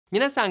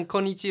皆さん、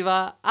こんにち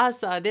は。アー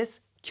サーで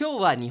す。今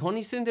日は日本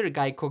に住んでいる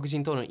外国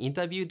人とのイン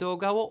タビュー動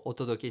画をお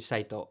届けした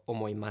いと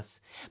思いま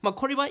す。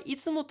これはい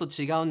つもと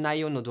違う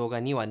内容の動画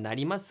にはな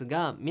ります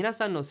が、皆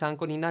さんの参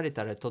考になれ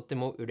たらとって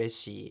も嬉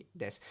しい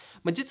です。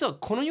実は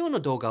このよう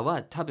な動画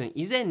は多分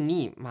以前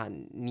に、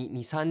2、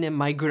3年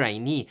前ぐらい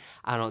に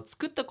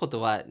作ったこと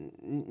は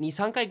2、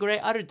3回ぐらい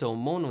あると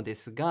思うので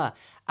すが、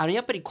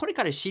やっぱりこれ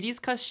からシリー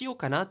ズ化しよう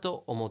かな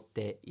と思っ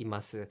てい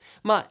ます。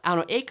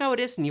英会話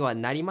レッスンには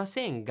なりま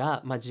せん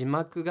が、字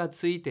幕が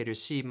ついてる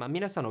し、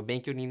皆さんの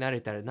勉強にな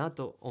れたらな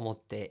と思っ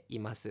てい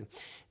ます。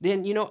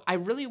Then, I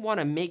really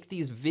want to make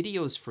these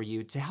videos for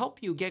you to help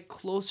you get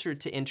closer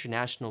to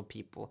international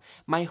people.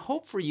 My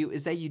hope for you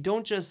is that you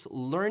don't just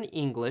learn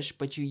English,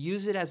 but you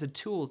use it as a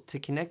tool to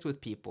connect with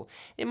people.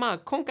 で、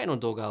今回の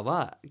動画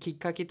はきっ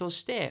かけと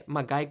して、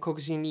外国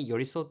人に寄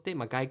り添って、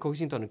外国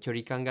人との距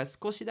離感が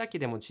少しだけ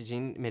でも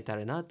縮めた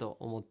らなと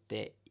思っ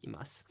てい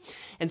ます。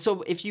And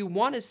so, if you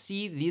want to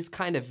see these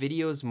kind of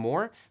videos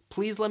more,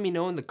 please let me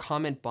know in the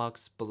comment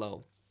box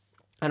below.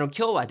 今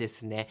日はで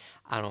すね、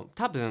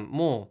多分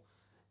も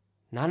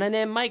う7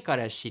年前か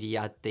ら知り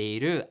合ってい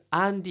る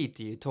アンディ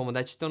という友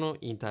達との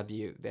インタ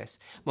ビューです。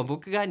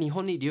僕が日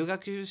本に留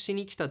学し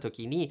に来た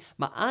時に、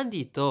アンデ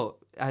ィ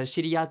と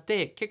知り合っ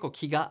て結構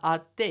気が合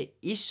って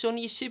一緒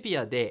に渋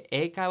谷で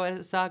英会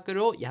話サーク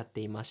ルをやって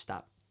いまし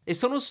た。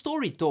そのストー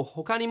リーと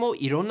他にも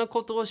いろんな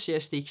ことをシェア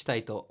していきた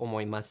いと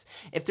思います。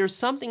If there's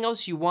something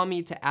else you want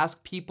me to ask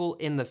people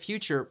in the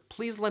future,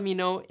 please let me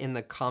know in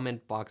the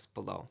comment box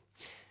below.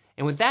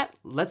 And with that,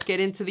 let's get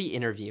into the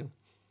interview.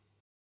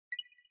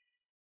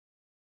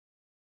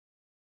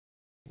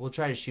 We'll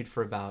try to shoot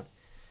for about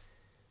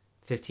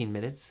 15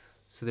 minutes.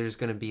 So there's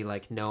going to be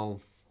no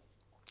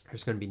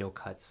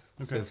cuts.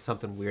 Okay. So if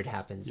something weird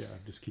happens,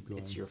 just keep going.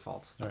 It's your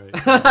fault. All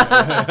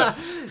right.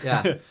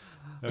 Yeah.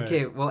 All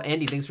Okay, right. well,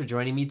 Andy, thanks for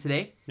joining me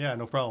today. Yeah,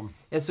 no problem.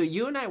 Yeah, so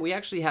you and I, we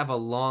actually have a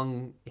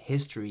long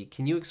history.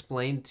 Can you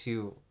explain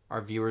to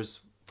our viewers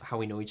how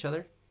we know each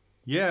other?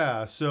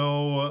 Yeah,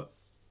 so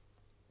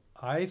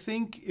I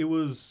think it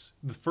was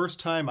the first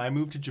time I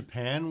moved to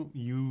Japan.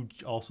 You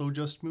also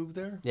just moved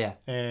there? Yeah.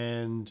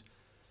 And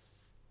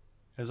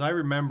as I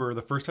remember,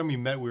 the first time we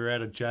met, we were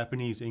at a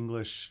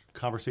Japanese-English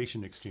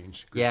conversation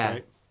exchange group, Yeah.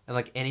 right? And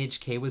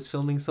NHK was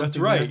filming something. That's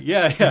right. there?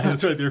 Yeah,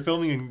 that's right. They're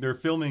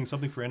filming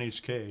something for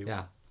NHK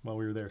Yeah. while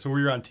we were there. So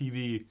we were on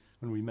TV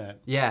when we met.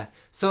 Yeah.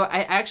 So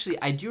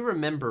I do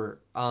remember,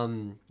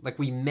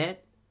 we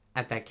met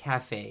at that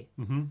cafe.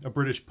 A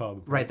British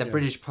pub. Right, the Yeah.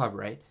 British pub,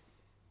 right?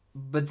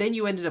 But then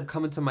you ended up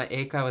coming to my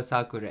Eikaiwa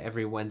Sakura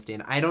every Wednesday,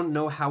 and I don't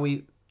know how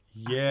we...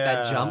 Yeah.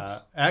 That jump?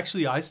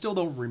 Actually, I still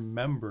don't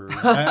remember.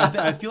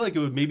 I feel like it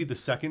was maybe the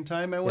second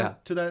time I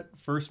went to that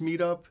first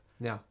meetup.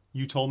 Yeah.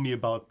 You told me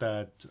about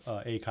that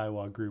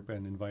Eikaiwa group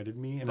and invited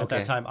me. And at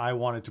that time, I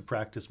wanted to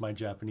practice my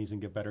Japanese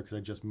and get better because I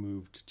just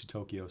moved to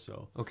Tokyo.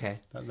 So Okay.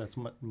 That's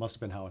must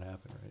have been how it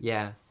happened, right?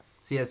 Yeah.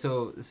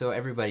 So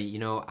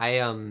everybody,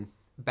 I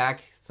back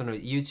その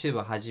YouTube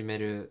を始め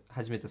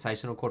た最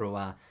初の頃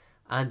は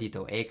アンディ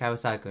と英会話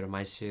サークル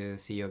毎週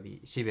水曜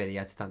日渋谷で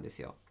やってたんです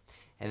よ。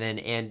And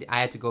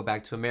I had to go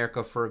back to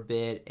America for a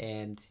bit,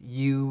 and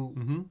you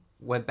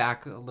went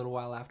back a little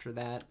while after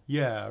that.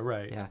 Yeah,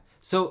 right. Yeah.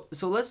 So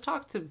let's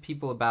talk to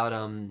people about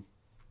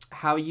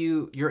how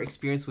your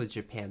experience with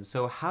Japan.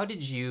 So how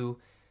did you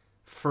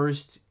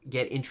first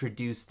get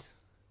introduced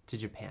to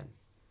Japan?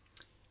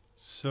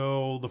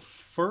 So the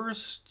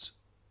first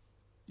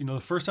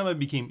time I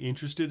became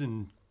interested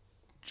in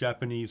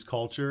Japanese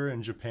culture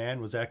and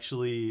Japan was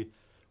actually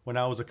when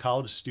I was a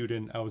college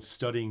student. I was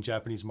studying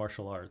Japanese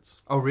martial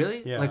arts. Oh,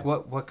 really? Yeah. Like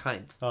what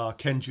kind?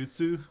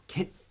 Kenjutsu,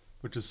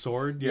 which is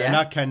sword. Yeah.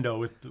 Not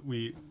kendo.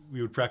 We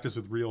would practice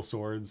with real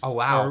swords. Oh,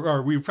 wow.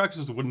 Or we would practice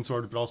with wooden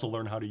swords, but also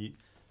learn how to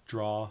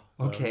draw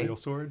a real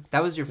sword.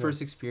 That was your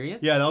first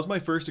experience? Yeah, that was my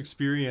first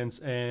experience,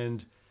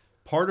 and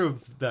part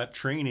of that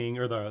training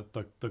or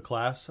the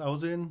class I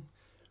was in,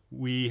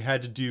 we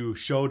had to do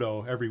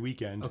shodo every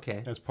weekend.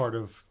 Okay. As part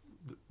of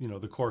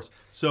the course.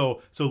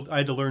 So I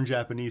had to learn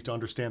Japanese to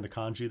understand the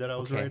kanji that I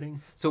was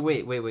writing. So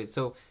wait.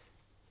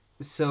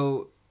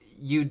 So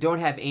you don't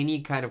have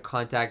any kind of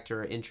contact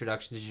or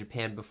introduction to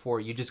Japan before.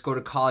 You just go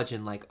to college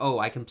and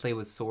I can play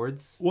with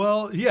swords?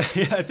 Well, yeah,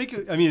 I think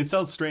it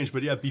sounds strange,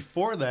 but yeah,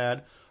 before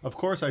that, of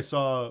course I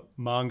saw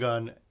manga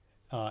and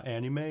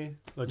anime,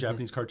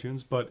 Japanese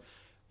cartoons, but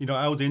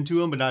I was into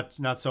them, but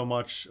not so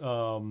much.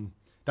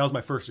 That was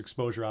my first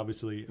exposure,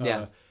 obviously.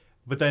 Yeah.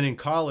 But then in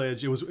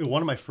college, it was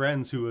one of my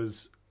friends who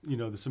was,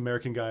 this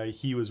American guy.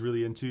 He was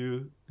really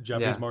into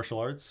Japanese martial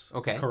arts,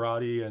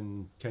 karate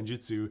and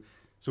kenjutsu.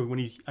 So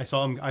when I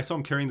saw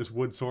him carrying this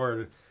wood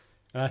sword,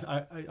 and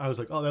I was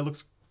like, oh, that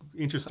looks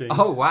interesting.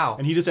 Oh, wow.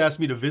 And he just asked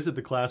me to visit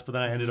the class, but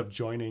then I ended up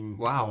joining.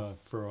 Wow.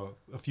 For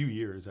a few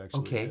years,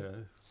 actually. Okay.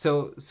 Yeah.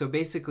 So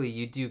basically,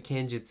 you do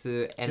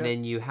kenjutsu, and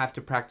then you have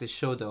to practice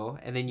shodo,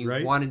 and then you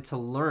Right. wanted to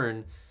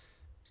learn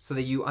so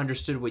that you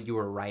understood what you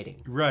were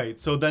writing. Right.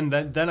 So then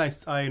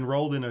I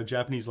enrolled in a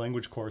Japanese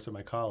language course at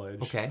my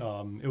college. Okay.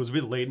 It was a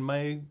bit late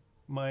in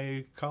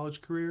my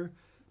college career.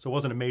 So it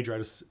wasn't a major. I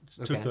just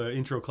took the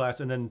intro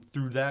class. And then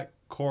through that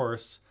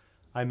course,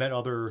 I met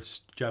other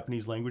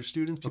Japanese language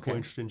students, people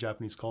interested in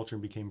Japanese culture,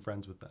 and became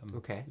friends with them.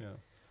 Okay. Yeah.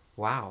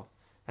 Wow.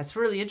 That's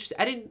really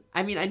interesting.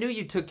 I knew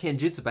you took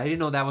Kenjutsu, but I didn't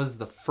know that was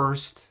the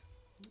first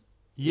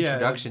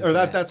introduction to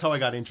that. That's how I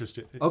got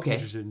interested in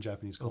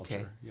Japanese culture.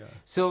 Okay. Yeah.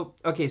 So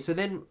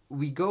then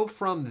we go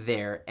from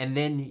there, and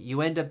then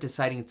you end up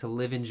deciding to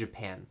live in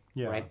Japan,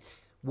 right?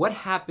 What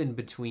happened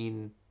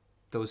between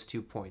those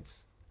 2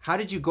 points? How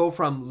did you go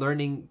from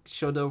learning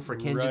Shodo for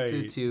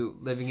Kenjutsu to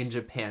living in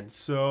Japan?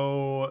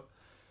 So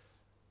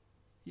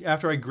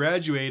after I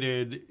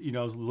graduated,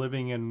 I was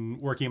living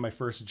and working at my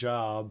first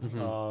job.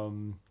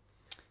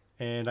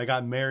 And I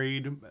got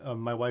married.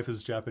 My wife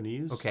is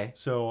Japanese. Okay.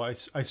 So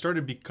I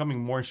started becoming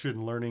more interested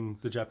in learning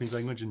the Japanese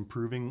language and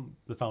improving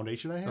the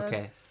foundation I had.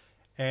 Okay.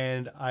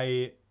 And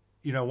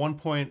at one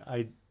point,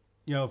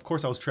 of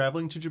course, I was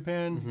traveling to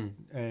Japan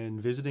and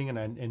visiting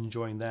and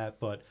enjoying that.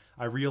 But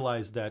I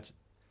realized that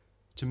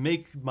to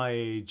make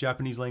my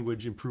Japanese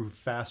language improve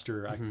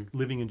faster,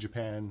 living in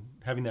Japan,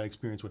 having that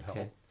experience would help.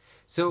 Okay.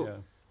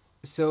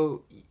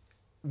 So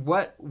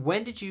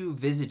when did you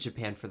visit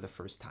Japan for the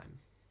first time?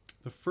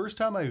 The first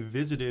time I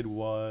visited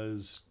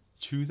was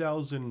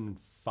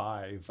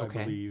 2005, I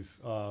believe.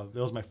 That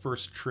was my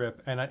first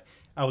trip. And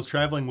I was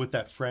traveling with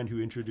that friend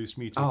who introduced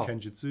me to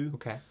Kenjutsu.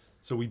 Okay.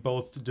 So we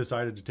both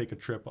decided to take a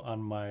trip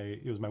on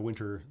it was my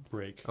winter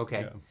break.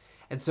 Okay. Yeah.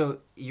 And so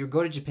you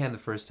go to Japan the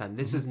first time.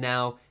 This is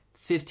now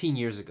 15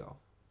 years ago.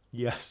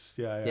 Yes.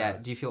 Yeah. Yeah.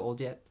 Do you feel old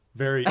yet?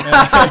 Very.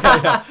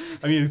 I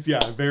mean, it's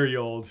very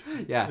old.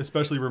 Yeah.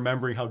 Especially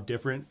remembering how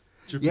different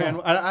Japan.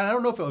 Yeah. I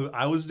don't know if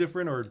I was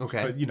different or, but,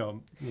 but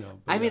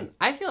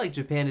I feel like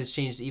Japan has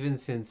changed even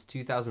since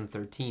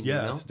 2013.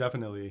 Yes,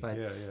 definitely. But,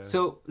 yeah.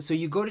 So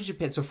you go to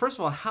Japan. So first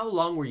of all, how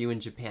long were you in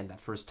Japan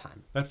that first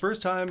time? That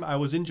first time, I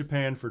was in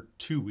Japan for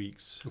 2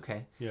 weeks.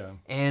 Okay. Yeah.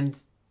 And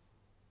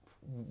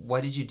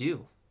what did you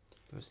do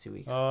those 2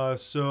 weeks?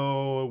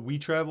 So we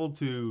traveled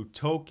to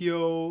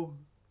Tokyo,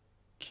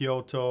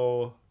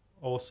 Kyoto,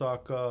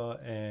 Osaka,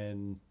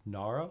 and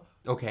Nara.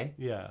 Okay.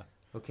 Yeah.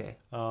 Okay.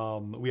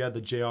 We had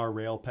the JR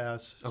Rail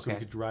Pass, so we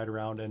could ride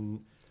around,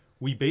 and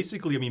we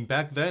basically,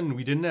 back then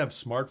we didn't have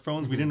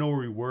smartphones. We didn't know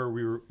where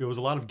we were. It was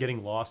a lot of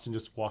getting lost and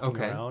just walking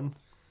around.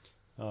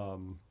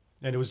 And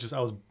it was just, I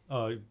was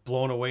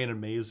blown away and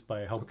amazed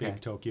by how big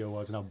Tokyo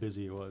was and how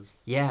busy it was.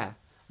 Yeah.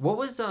 What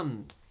was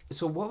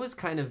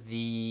kind of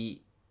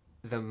the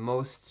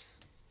most,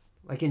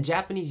 like in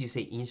Japanese you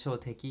say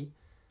inshoteki.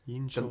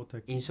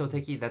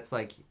 Inshoteki, that's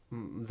like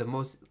the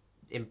most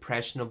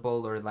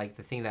impressionable, or like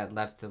the thing that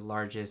left the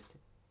largest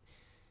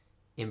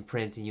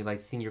imprint, and the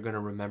thing you're going to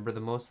remember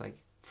the most. Like,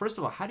 first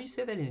of all, how do you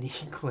say that in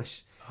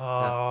English?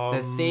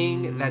 The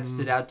thing that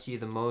stood out to you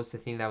the most, the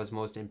thing that was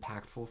most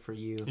impactful for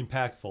you.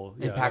 Impactful.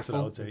 Yeah, that's what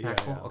I would say.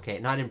 Impactful. Yeah. Okay,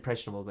 not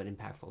impressionable, but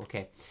impactful.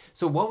 Okay,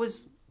 so what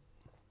was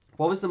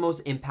the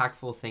most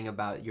impactful thing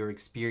about your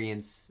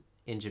experience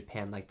in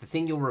Japan? Like the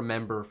thing you'll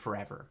remember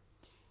forever.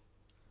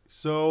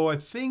 So I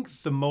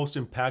think the most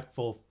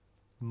impactful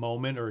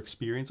moment or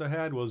experience I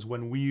had was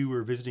when we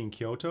were visiting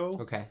Kyoto.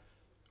 Okay.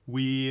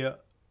 I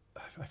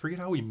forget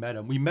how we met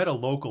him. We met a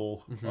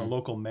local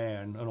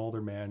man, an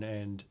older man,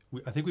 and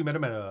I think we met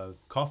him at a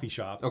coffee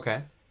shop.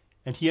 Okay.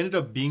 And he ended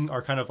up being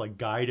our kind of like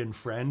guide and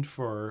friend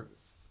for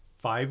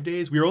 5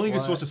 days. We were only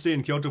supposed to stay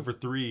in Kyoto for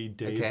 3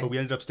 days, but we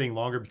ended up staying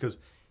longer because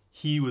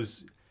he would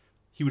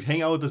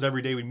hang out with us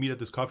every day. We'd meet at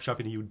this coffee shop,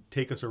 and he would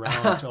take us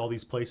around to all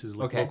these places,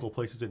 like local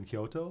places in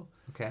Kyoto.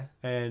 Okay.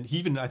 And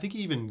I think he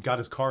even got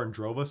his car and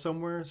drove us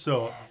somewhere.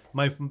 So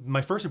my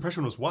first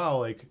impression was, wow,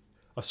 like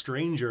a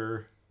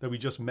stranger that we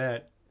just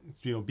met,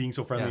 being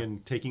so friendly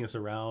and taking us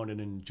around and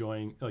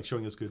enjoying, like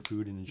showing us good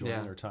food and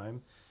enjoying our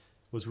time,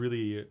 was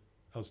really,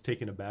 I was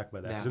taken aback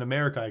by that. Because in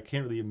America, I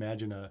can't really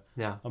imagine a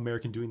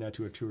American doing that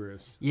to a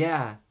tourist.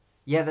 Yeah.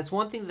 Yeah, that's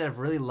one thing that I've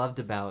really loved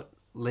about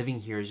living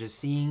here, is just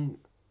seeing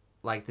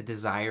like the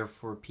desire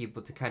for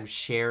people to kind of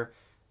share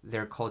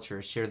their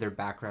culture, share their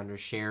background, or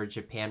share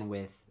Japan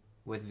with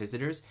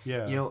visitors.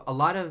 Yeah. In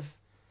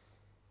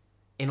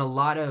a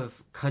lot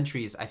of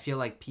countries, I feel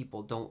like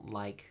people don't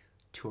like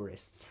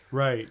tourists.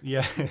 Right.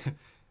 Yeah.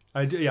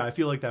 I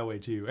feel like that way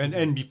too.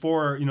 And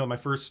before, my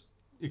first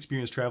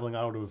experience traveling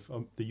out of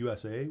the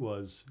USA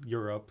was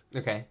Europe.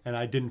 Okay. And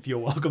I didn't feel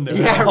welcome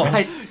there at all.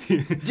 Right.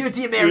 You're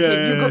the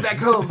American, you go back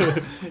home.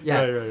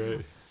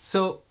 Right.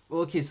 So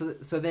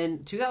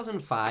then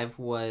 2005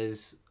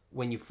 was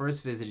when you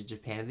first visited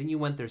Japan, and then you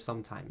went there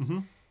sometimes.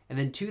 And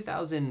then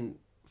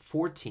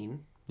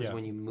 2014 was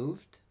when you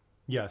moved?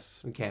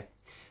 Yes. Okay.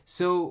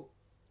 So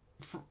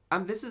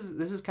this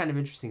is kind of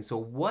interesting. So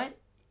what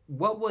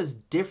was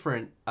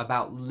different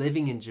about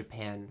living in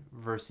Japan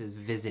versus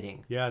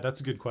visiting? Yeah, that's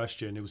a good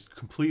question. It was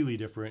completely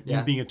different.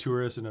 You being a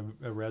tourist and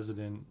a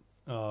resident,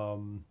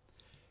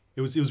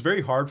 it was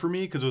very hard for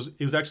me because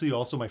it was actually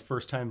also my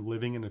first time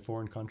living in a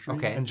foreign country.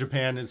 Okay. And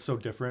Japan is so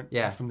different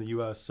from the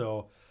U.S.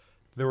 So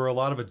there were a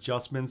lot of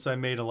adjustments I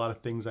made, a lot of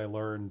things I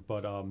learned.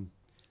 But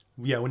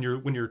yeah, when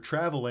you're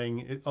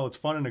traveling, it's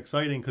fun and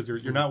exciting because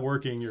you're not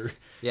working, you're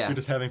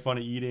just having fun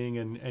eating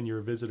and you're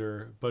a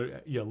visitor.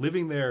 But yeah,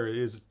 living there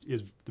is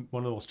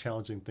one of the most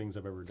challenging things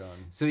I've ever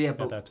done. So yeah,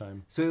 at that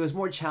time. So it was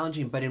more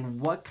challenging, but in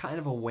what kind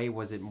of a way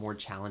was it more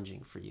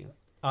challenging for you?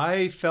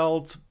 I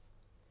felt,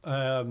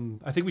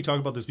 I think we talked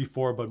about this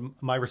before, but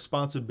my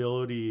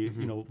responsibility,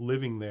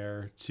 living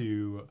there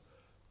to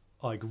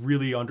like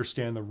really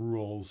understand the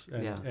rules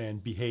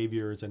and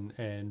behaviors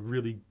and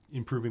really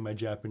improving my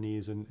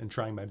Japanese and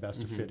trying my best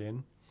to fit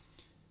in.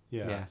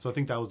 Yeah. So I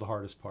think that was the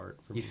hardest part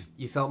for me.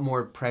 You felt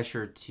more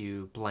pressure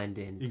to blend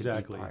in.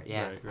 Exactly. To be part.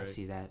 Yeah, right. I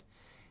see that.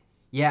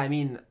 Yeah, I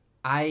mean,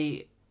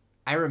 I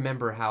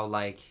remember how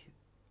like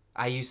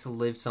I used to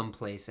live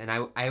someplace and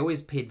I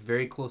always paid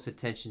very close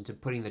attention to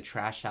putting the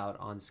trash out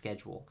on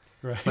schedule.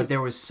 Right. But there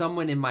was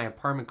someone in my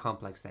apartment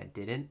complex that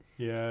didn't.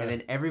 Yeah. And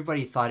then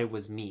everybody thought it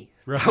was me.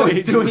 Right. I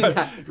was doing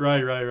that.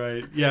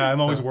 Right. Yeah,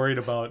 I'm always worried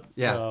about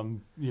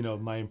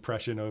my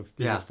impression of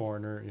being a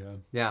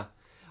foreigner. Yeah.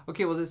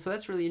 Okay, well so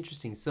that's really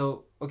interesting.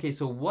 So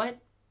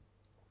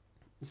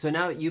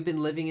now you've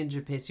been living in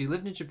Japan. So you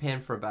lived in Japan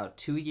for about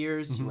 2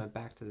 years. You went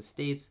back to the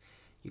States.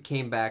 You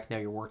came back. Now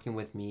you're working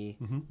with me,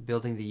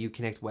 building the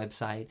IU-Connect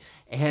website.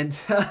 And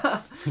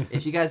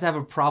if you guys have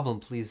a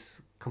problem,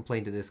 please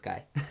complain to this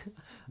guy.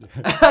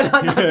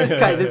 not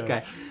this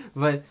guy.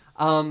 But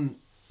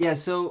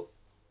so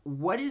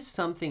what is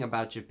something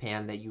about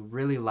Japan that you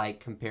really like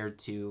compared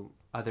to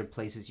other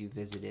places you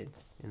visited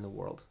in the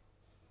world?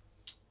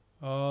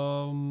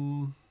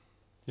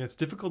 Yeah, it's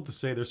difficult to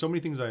say. There's so many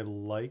things I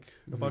like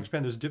about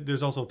Japan.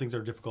 There's also things that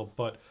are difficult,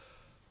 but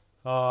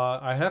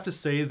I have to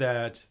say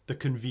that the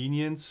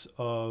convenience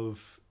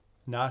of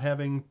not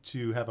having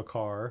to have a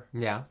car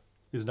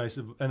is nice,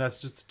 and that's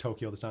just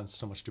Tokyo. That's not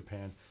so much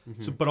Japan.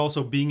 So, but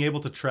also being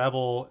able to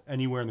travel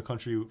anywhere in the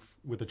country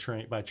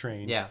with by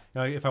train. Yeah.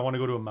 If I want to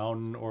go to a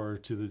mountain or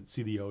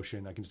see the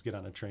ocean, I can just get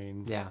on a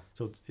train. Yeah.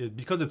 So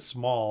because it's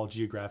small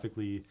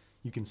geographically,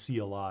 you can see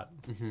a lot.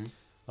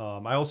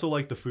 I also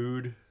like the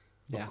food,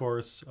 of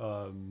course.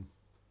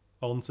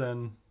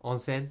 Onsen.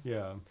 Onsen?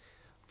 Yeah.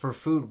 For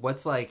food,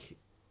 what's like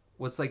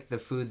the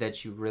food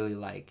that you really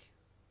like?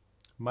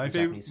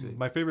 Japanese food.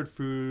 My favorite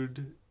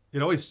food,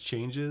 it always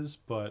changes,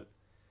 but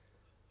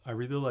I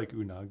really like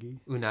unagi.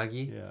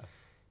 Unagi? Yeah.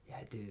 Yeah,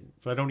 dude.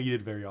 But I don't eat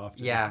it very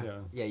often. Yeah,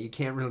 you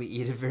can't really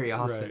eat it very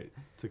often. Right.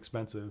 It's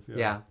expensive.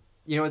 Yeah.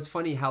 It's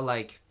funny how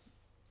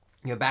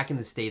back in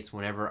the States,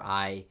 whenever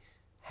I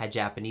had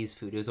Japanese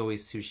food, it was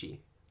always sushi.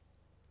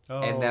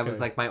 Oh, and that was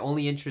like my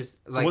only interest.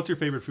 So what's your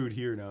favorite food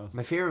here now?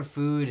 My favorite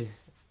food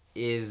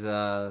is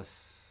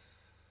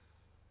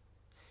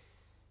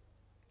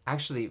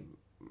actually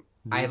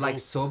noodles? I like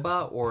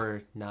soba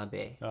or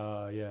nabe.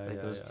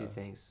 Those two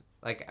things.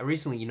 Like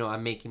recently,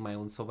 I'm making my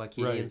own soba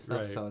kiri and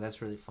stuff, so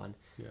that's really fun.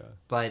 Yeah.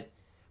 But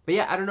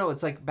yeah, I don't know.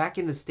 It's like back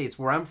in the States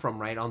where I'm from,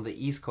 right on the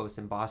East Coast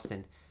in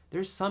Boston.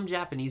 There's some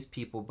Japanese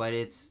people, but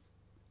it's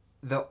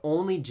the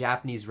only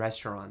Japanese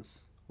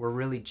restaurants were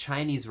really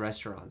Chinese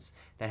restaurants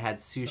that had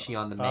sushi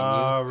on the menu.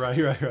 Oh,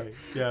 right.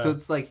 Yeah. So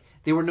it's like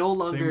they were no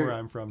longer. Same where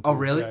I'm from. Too. Oh,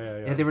 really?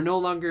 Yeah. They were no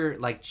longer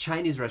like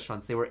Chinese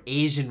restaurants. They were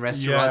Asian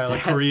restaurants.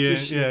 Like that Korean.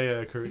 Had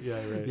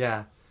sushi.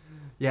 Right.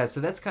 Yeah. So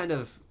that's kind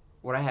of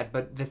what I had.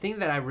 But the thing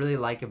that I really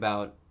like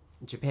about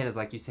Japan is,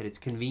 like you said, it's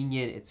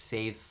convenient, it's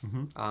safe.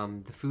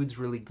 The food's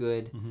really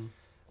good.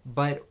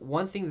 But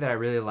one thing that I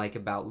really like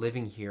about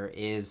living here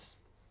is,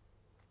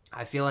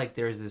 I feel like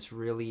there's this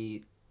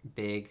really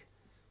big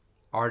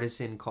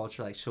artisan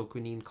culture, like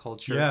shokunin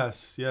culture.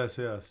 Yes,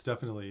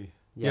 definitely.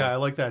 Yeah, I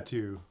like that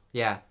too.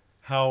 Yeah.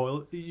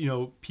 How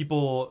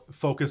people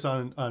focus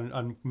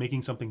on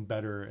making something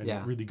better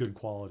and really good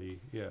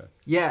quality. Yeah.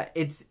 Yeah,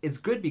 it's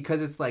good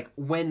because it's like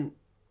when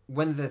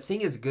the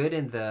thing is good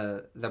and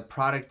the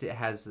product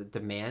has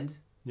demand,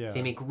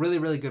 they make really,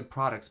 really good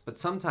products. But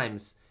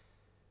sometimes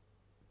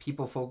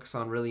people focus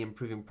on really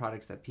improving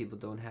products that people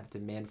don't have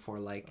demand for,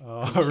 like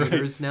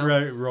computers now.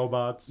 Right,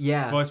 robots.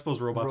 Yeah. Well, I suppose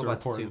robots are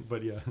important, too.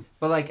 But yeah.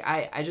 But like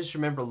I just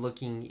remember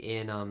looking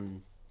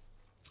in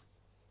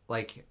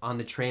like on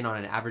the train on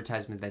an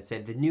advertisement that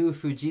said the new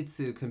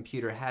Fujitsu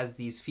computer has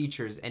these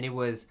features, and it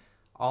was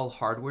all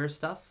hardware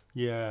stuff.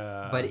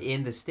 Yeah. But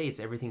in the States,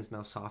 everything's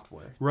now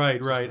software.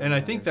 Right. And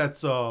I think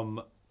that's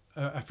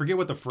I forget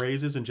what the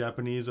phrase is in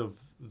Japanese of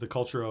the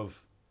culture of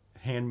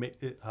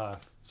handmade.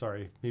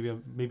 Sorry, maybe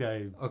I'm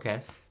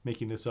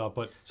making this up,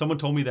 but someone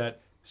told me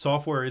that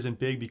software isn't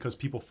big because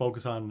people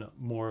focus on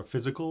more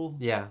physical.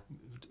 Yeah.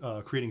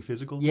 Creating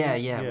physical.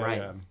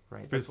 Right.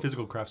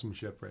 Physical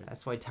craftsmanship, right?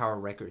 That's why Tower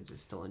Records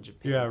is still in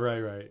Japan. Yeah,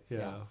 right.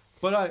 Yeah.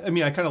 But I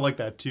mean, I kind of like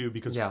that too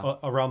because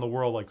around the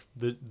world, like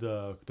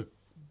the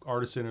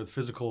artisan or the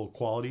physical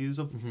qualities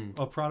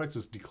of products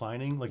is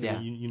declining. Like in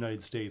the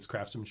United States,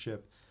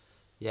 craftsmanship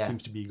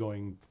seems to be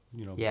going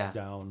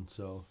down.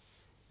 So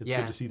it's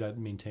good to see that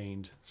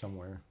maintained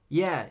somewhere.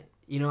 Yeah,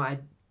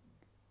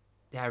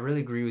 I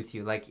really agree with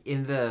you. Like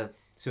in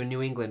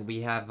New England,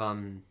 we have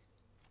on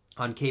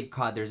Cape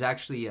Cod, there's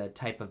actually a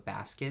type of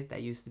basket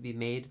that used to be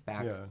made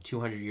back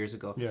 200 years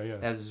ago. Yeah.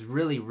 That was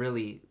really,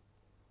 really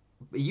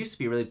it used to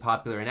be really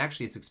popular, and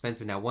actually it's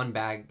expensive now. One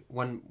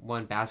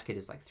basket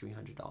is like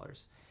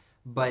 $300.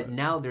 But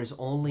now there's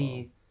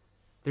only,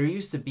 there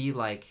used to be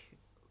like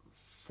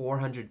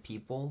 400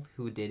 people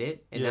who did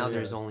it, and now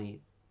there's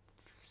only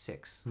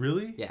 6.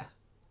 Really? Yeah.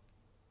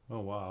 Oh,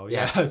 wow.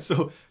 Yeah.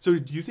 So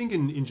do you think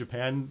in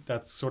Japan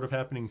that's sort of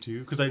happening too?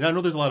 Because I know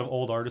there's a lot of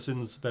old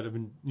artisans that have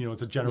been,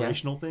 it's a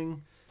generational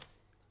thing.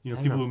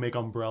 People who make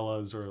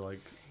umbrellas or like...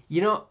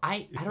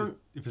 I don't...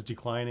 If it's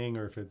declining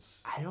or if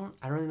it's... I don't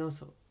really know.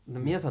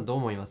 皆さんどう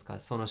思いますか？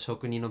その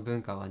職人の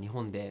文化は日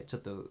本でちょ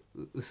っと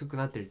薄く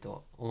なってる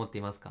と思って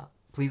いますか？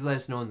 Please let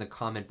us know in the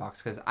comment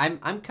box, because I'm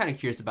kind of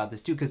curious about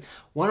this too, because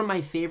one of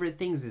my favorite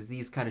things is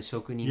these kind of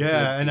shokunin goods,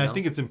 and I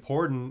think it's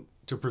important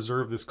to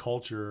preserve this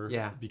culture,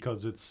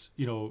 because it's,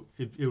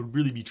 it would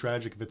really be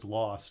tragic if it's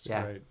lost,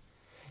 right?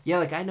 Yeah,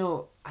 like I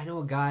know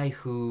a guy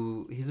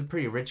who, he's a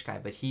pretty rich guy,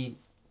 but he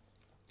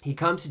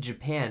comes to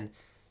Japan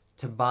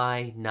to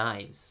buy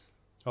knives.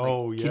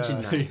 Like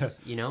kitchen knives,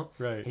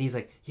 Right. And he's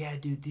like, yeah,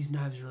 dude, these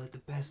knives are like the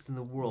best in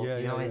the world,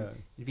 and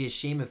it'd be a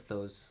shame if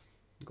those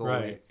go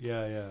away.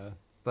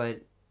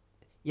 But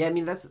yeah, I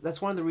mean,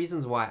 that's one of the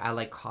reasons why I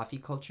like coffee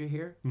culture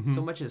here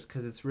so much, is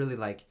because it's really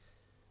like,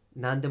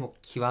 何でも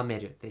極め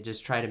る. They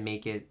just try to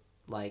make it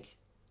like,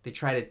 they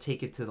try to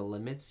take it to the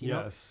limits, you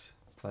know?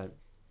 But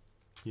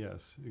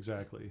yes,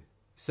 exactly.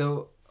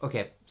 So,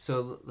 okay,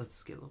 so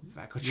let's get a little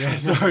back on track. Yeah,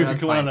 sorry, we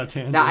go on a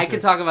tangent. Now, I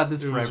could talk about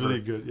this forever. It was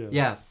really good,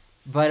 Yeah,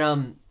 but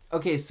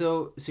okay,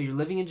 so you're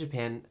living in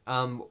Japan.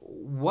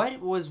 What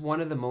was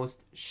one of the most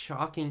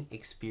shocking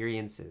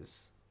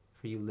experiences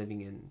for you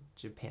living in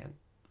Japan?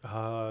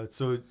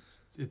 So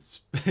it's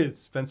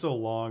been so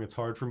long, it's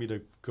hard for me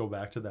to go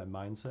back to that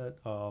mindset.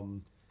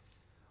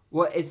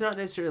 Well, it's not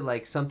necessarily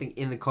like something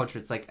in the culture.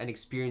 It's like an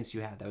experience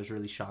you had that was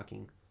really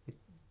shocking.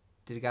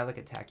 Did a guy like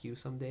attack you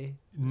someday?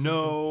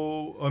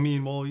 No, I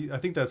mean, well, I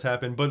think that's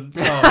happened, but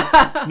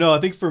no, I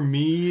think for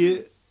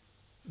me,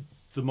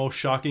 the most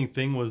shocking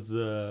thing was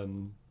the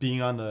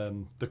being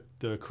on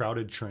the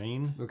crowded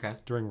train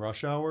during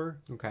rush hour.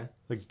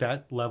 Like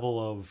that level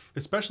of,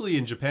 especially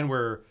in Japan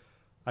where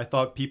I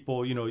thought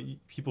people,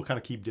 people kind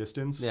of keep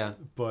distance.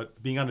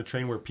 But being on a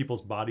train where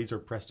people's bodies are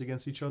pressed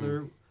against each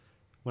other,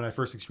 when I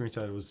first experienced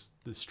that, it was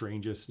the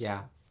strangest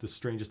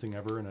thing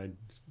ever. And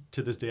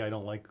to this day, I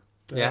don't like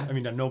that. I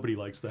mean, nobody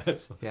likes that.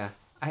 So.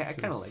 I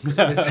kind of like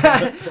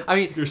it. I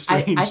mean, you're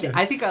strange.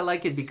 I think I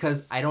like it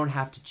because I don't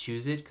have to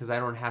choose it, because I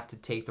don't have to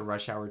take the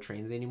rush hour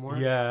trains anymore.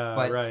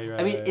 But, right.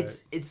 I mean,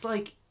 it's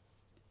like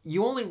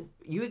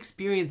you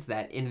experience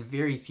that in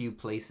very few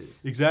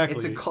places. Exactly.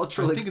 It's a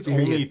cultural experience. I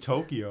think it's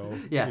only Tokyo.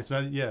 Yeah. It's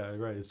not. Yeah,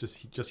 right. It's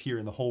just here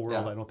in the whole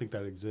world. I don't think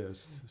that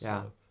exists.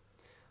 So.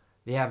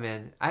 Yeah,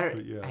 man. I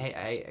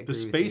agree the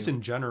space with you.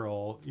 in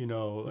general,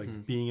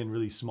 like being in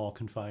really small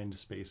confined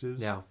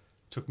spaces.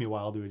 Took me a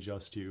while to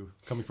adjust to,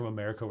 coming from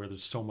America where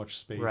there's so much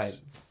space. Right.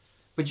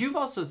 But you've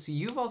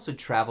also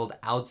traveled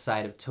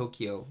outside of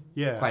Tokyo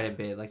quite a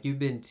bit. Like you've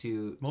been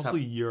to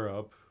mostly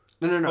Europe.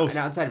 No, and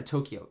outside of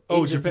Tokyo.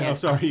 Oh, Japan. Oh,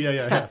 sorry.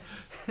 Yeah.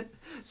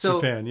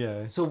 So Japan,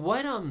 yeah. So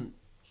what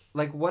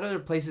what other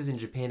places in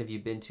Japan have you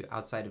been to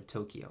outside of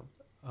Tokyo?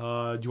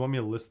 Do you want me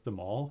to list them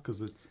all?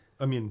 Because it's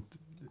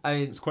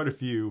quite a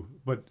few,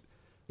 but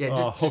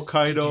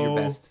Hokkaido, do your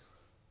best.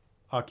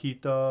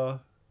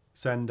 Akita,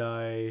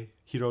 Sendai,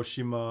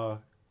 Hiroshima,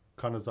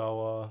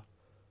 Kanazawa,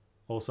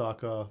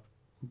 Osaka,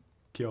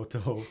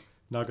 Kyoto,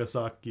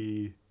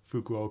 Nagasaki,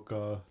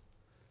 Fukuoka.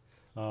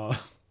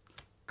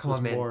 Come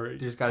on, man. More.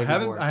 There's got to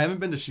be more. I haven't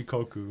been to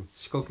Shikoku.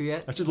 Shikoku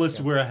yet? I should list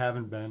where I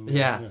haven't been.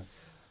 Yeah,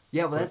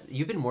 well,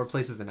 you've been more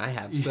places than I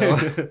have.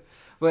 So,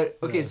 but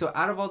okay, so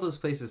out of all those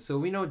places, so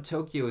we know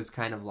Tokyo is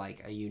kind of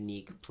like a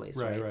unique place,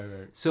 right?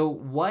 Right. So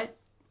what,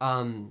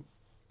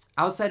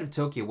 outside of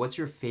Tokyo, what's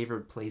your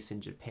favorite place in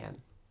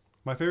Japan?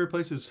 My favorite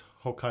place is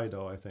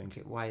Hokkaido, I think.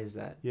 Okay, why is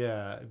that?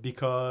 Yeah,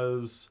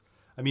 because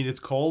it's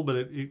cold, but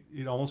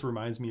it almost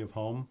reminds me of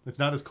home. It's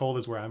not as cold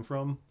as where I'm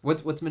from.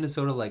 What's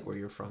Minnesota like where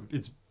you're from?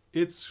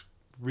 It's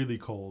really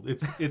cold.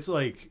 It's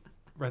like,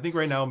 I think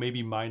right now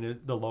maybe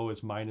the low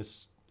is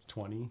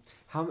 -20.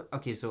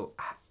 Okay, so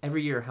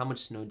every year, how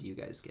much snow do you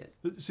guys get?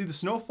 See, the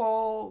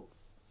snowfall,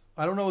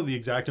 I don't know the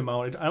exact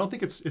amount. I don't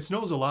think it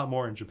snows a lot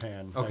more in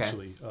Japan,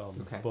 actually.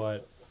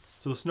 But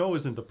so the snow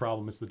isn't the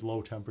problem, it's the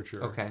low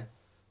temperature.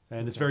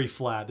 And it's very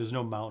flat. There's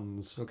no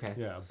mountains.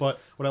 Yeah. But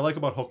what I like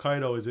about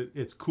Hokkaido is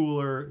it's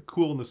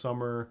cool in the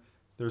summer.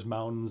 There's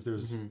mountains.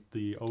 There's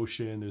the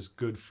ocean. There's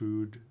good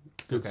food,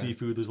 good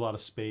seafood. There's a lot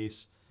of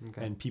space.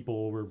 And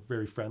people were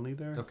very friendly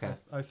there,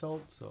 I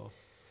felt. So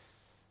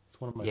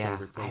it's one of my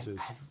favorite places.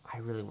 I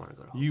really want to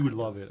go to Hokkaido. You would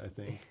love it, I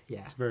think.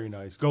 Yeah. It's very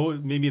nice. Go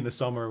maybe in the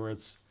summer where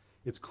it's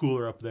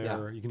cooler up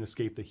there. You can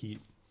escape the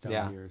heat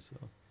down here. So.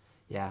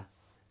 Yeah.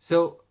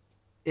 So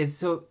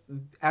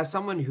as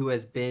someone who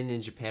has been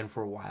in Japan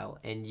for a while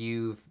and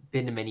you've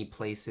been to many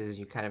places,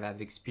 you kind of have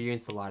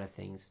experienced a lot of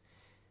things,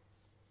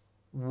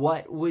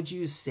 what would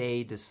you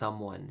say to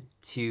someone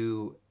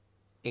to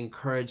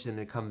encourage them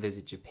to come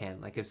visit Japan?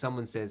 Like if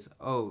someone says,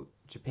 oh,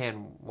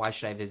 Japan, why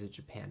should I visit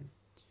Japan?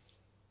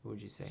 What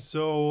would you say?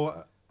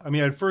 So I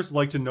mean, I'd first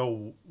like to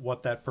know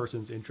what that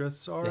person's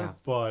interests are,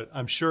 but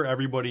I'm sure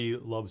everybody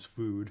loves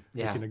food.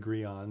 We can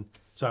agree on.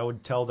 So I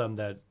would tell them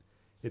that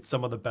it's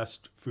some of the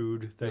best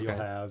food that you'll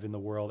have in the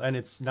world, and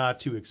it's not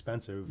too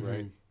expensive,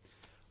 right?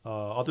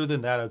 Other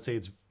than that, I'd say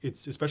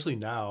it's especially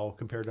now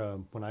compared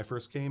to when I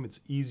first came, it's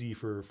easy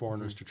for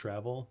foreigners to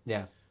travel.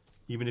 Yeah.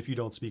 Even if you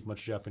don't speak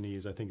much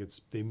Japanese, I think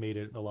they made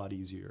it a lot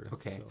easier.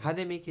 Okay. So. How'd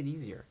they make it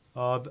easier?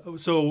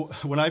 So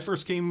when I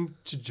first came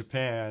to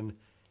Japan,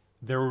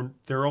 there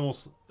were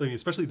almost, like,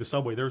 especially the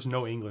subway, there was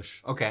no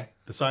English. Okay.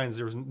 The signs,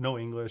 there was no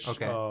English.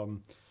 Okay.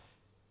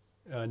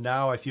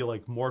 Now I feel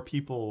like more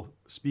people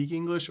speak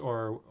English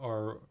or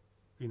are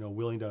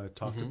willing to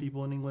talk to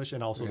people in English,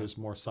 and also there's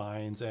more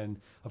signs, and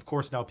of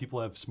course now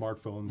people have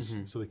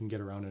smartphones so they can get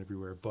around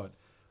everywhere. But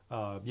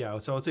so I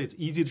would say it's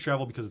easy to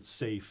travel because it's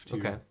safe too.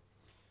 Okay.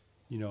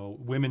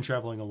 Women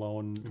traveling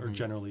alone are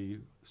generally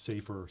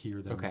safer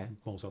here than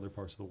most other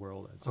parts of the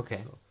world, I'd say.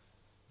 Okay. So.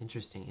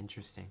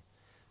 Interesting.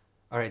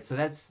 All right, so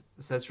that's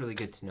really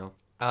good to know.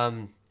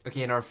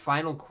 Okay, and our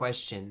final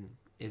question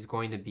is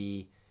going to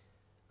be,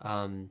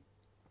 so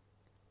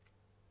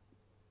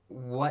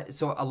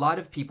a lot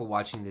of people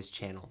watching this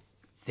channel,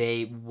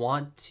 they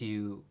want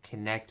to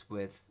connect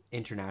with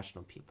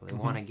international people. They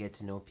want to get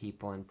to know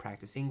people and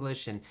practice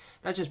English, and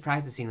not just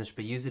practice English,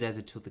 but use it as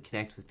a tool to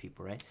connect with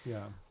people, right?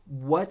 Yeah.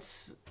 But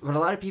a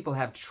lot of people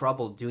have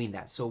trouble doing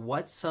that. So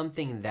what's some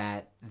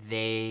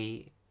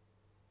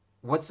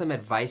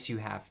advice you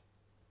have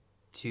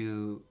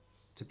to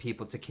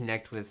people to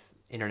connect with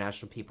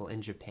international people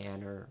in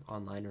Japan or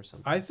online or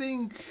something? I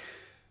think,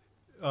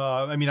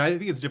 I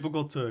think it's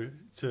difficult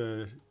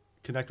to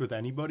connect with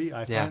anybody,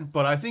 I find.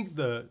 But I think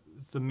the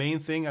main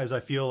thing is I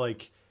feel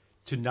like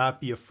to not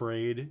be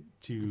afraid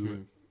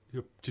to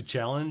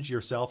challenge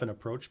yourself and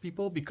approach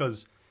people,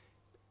 because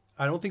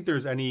I don't think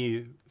there's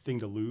anything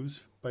to lose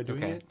by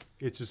doing it.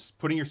 It's just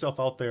putting yourself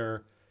out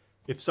there.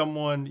 If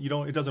someone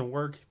it doesn't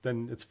work,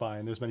 then it's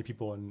fine. There's many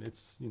people, and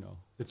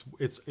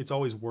it's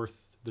always worth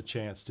the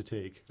chance to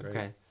take, right?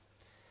 Okay.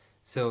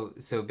 So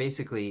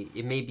basically,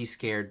 it may be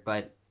scared,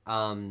 but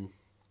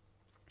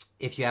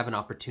if you have an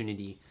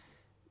opportunity,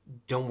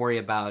 don't worry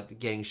about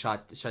getting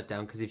shut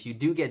down, because if you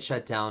do get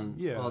shut down,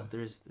 well,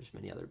 there's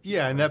many other people.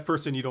 Yeah, and that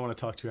person you don't want to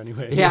talk to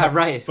anyway. Yeah,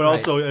 right. But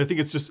also, I think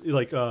it's just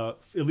like, at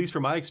least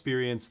from my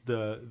experience,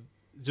 the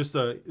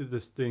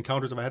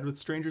encounters I've had with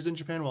strangers in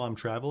Japan while I'm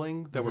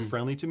traveling that were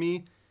friendly to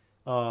me,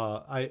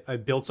 I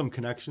built some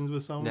connections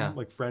with some,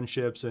 like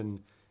friendships, and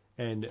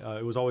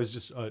it was always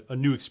just a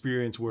new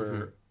experience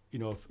where,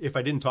 if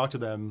I didn't talk to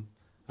them,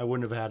 I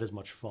wouldn't have had as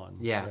much fun.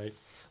 Yeah. Right?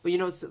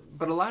 Well,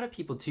 but a lot of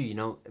people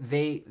too,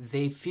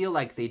 they feel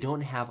like they don't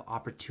have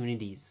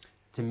opportunities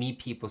to meet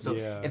people. So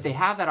if they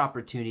have that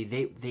opportunity,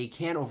 they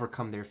can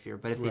overcome their fear.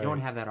 But if they don't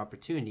have that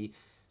opportunity,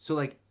 so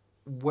like,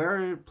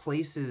 where are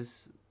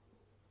places,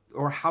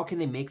 or how can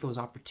they make those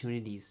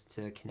opportunities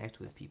to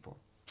connect with people?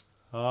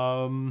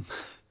 So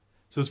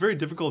it's very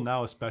difficult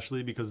now,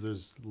 especially because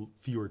there's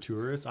fewer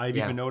tourists. I've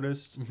even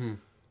noticed.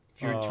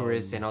 Fewer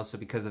tourists, and also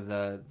because of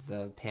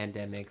the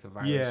pandemic, the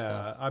virus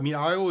stuff. I mean,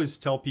 I always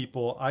tell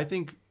people, I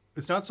think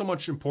it's not so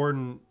much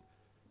important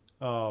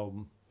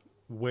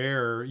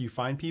where you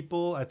find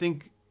people. I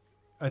think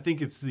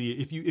it's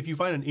if you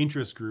find an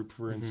interest group,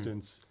 for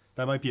instance,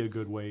 that might be a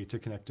good way to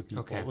connect to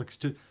people. Like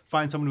to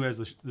find someone who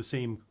has the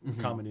same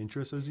common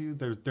interests as you.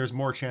 There's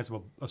more chance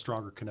of a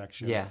stronger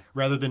connection. Yeah.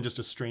 Rather than just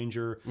a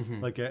stranger,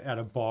 like at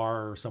a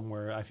bar or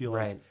somewhere. I feel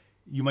like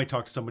you might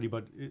talk to somebody,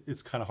 but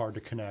it's kind of hard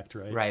to connect,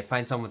 right? Right.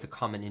 Find someone with a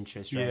common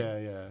interest,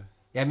 right?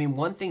 Yeah. I mean,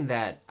 one thing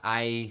that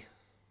I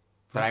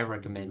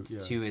recommend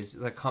too is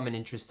the common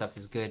interest stuff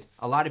is good.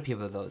 A lot of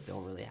people though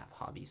don't really have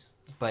hobbies,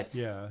 but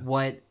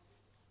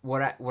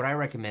what I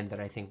recommend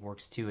that I think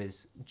works too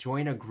is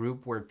join a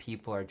group where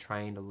people are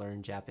trying to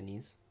learn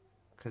Japanese,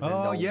 because then they'll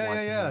want to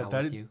hang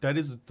out with you. That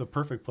is the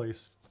perfect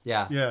place.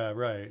 Yeah,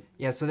 right.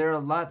 Yeah, so there are a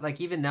lot,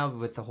 like even now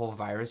with the whole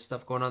virus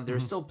stuff going on, there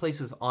are still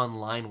places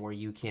online where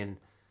you can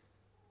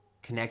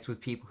connect with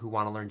people who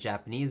want to learn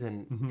Japanese,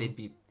 and they'd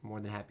be more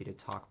than happy to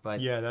talk.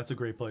 But yeah, that's a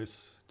great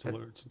place to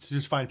learn, to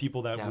just find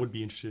people that would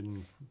be interested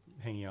in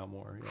hanging out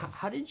more.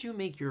 How did you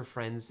make your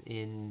friends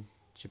in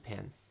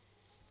Japan?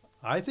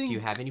 I think. Do you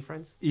have any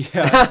friends?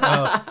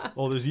 Yeah.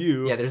 Well, there's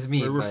you. Yeah, there's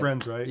me. We're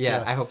friends, right?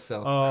 Yeah, I hope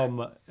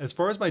so. As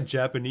far as my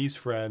Japanese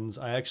friends,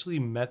 I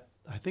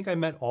think I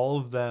met all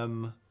of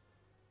them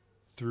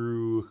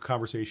through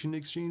conversation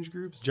exchange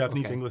groups,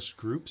 Japanese English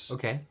groups.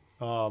 Okay.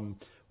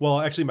 Well,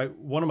 actually,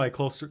 one of my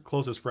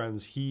closest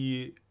friends,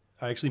 I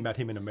actually met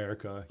him in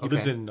America. He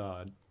lives in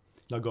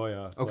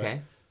Nagoya. Okay.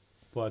 Right?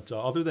 But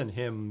other than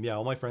him,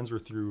 all my friends were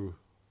through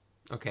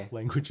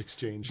language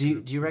exchange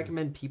groups. Do you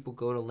recommend people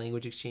go to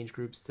language exchange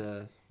groups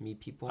to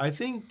meet people? I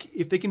think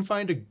if they can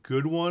find a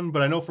good one,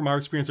 but I know from our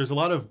experience, there's a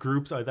lot of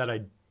groups that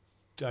I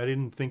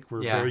didn't think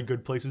were very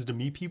good places to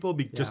meet people,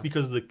 just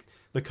because of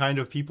the kind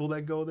of people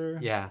that go there.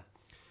 Yeah.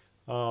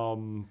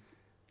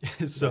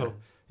 So...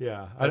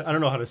 Yeah, I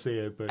don't know how to say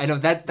it, but I know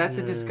that's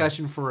a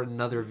discussion for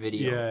another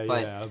video.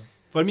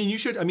 But I mean, you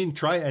should. I mean,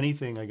 try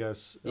anything. I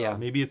guess. Yeah.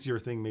 Maybe it's your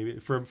thing. Maybe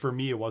for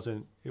me, it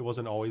wasn't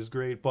always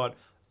great. But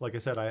like I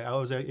said, I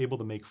was able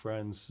to make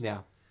friends. Yeah.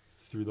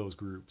 Through those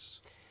groups.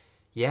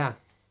 Yeah.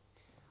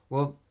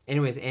 Well,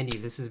 anyways, Andy,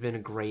 this has been a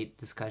great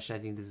discussion. I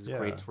think this is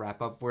great to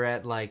wrap up. We're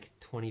at like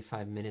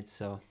 25 minutes,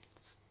 so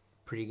it's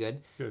pretty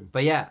good. Good.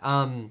 But yeah,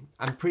 I'm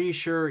pretty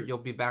sure you'll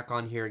be back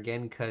on here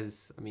again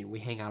because I mean we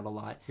hang out a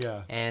lot.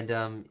 Yeah.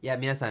 And yeah,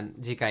 皆さん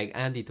次回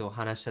アンディと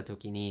話した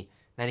時に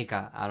何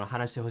か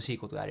話してほしい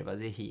ことがあれば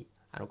ぜひ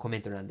コメ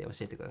ント欄で教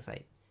えてくださ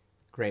い。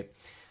Great.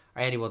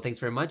 All right, Andy. Well, thanks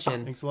very much,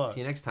 and thanks a lot.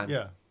 See you next time.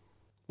 Yeah.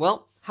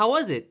 Well, how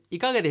was it? い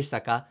かがでし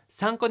たか？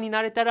参考に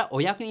なれたら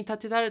お役に立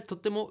てたらとっ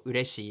ても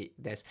嬉しい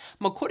です。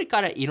これ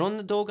からいろん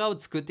な動画を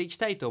作っていき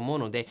たいと思う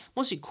ので、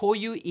もしこう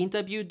いうイン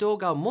タビュー動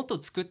画をもっ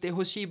と作って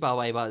ほしい場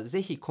合は、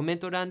ぜひコメン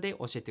ト欄で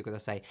教えてくだ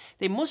さい。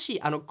でも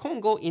し今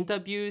後インタ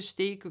ビューし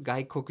ていく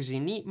外国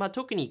人に、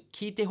特に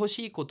聞いてほ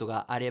しいこと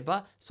があれ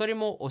ば、それ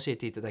も教え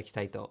ていただき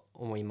たいと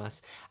思いま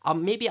す。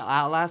Maybe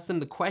I'll ask them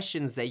the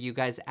questions that you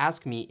guys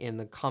ask me in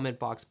the comment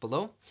box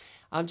below.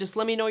 Just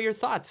let me know your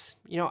thoughts.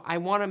 I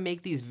want to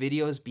make these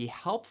videos be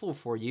helpful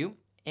for you,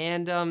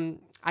 and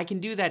I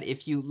can do that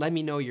if you let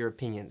me know your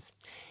opinions.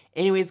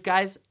 Anyways,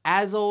 guys,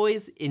 as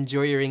always,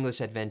 enjoy your English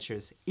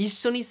adventures. 一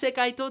緒に世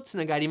界とつ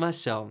ながりま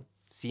しょ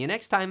う. See you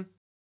next time.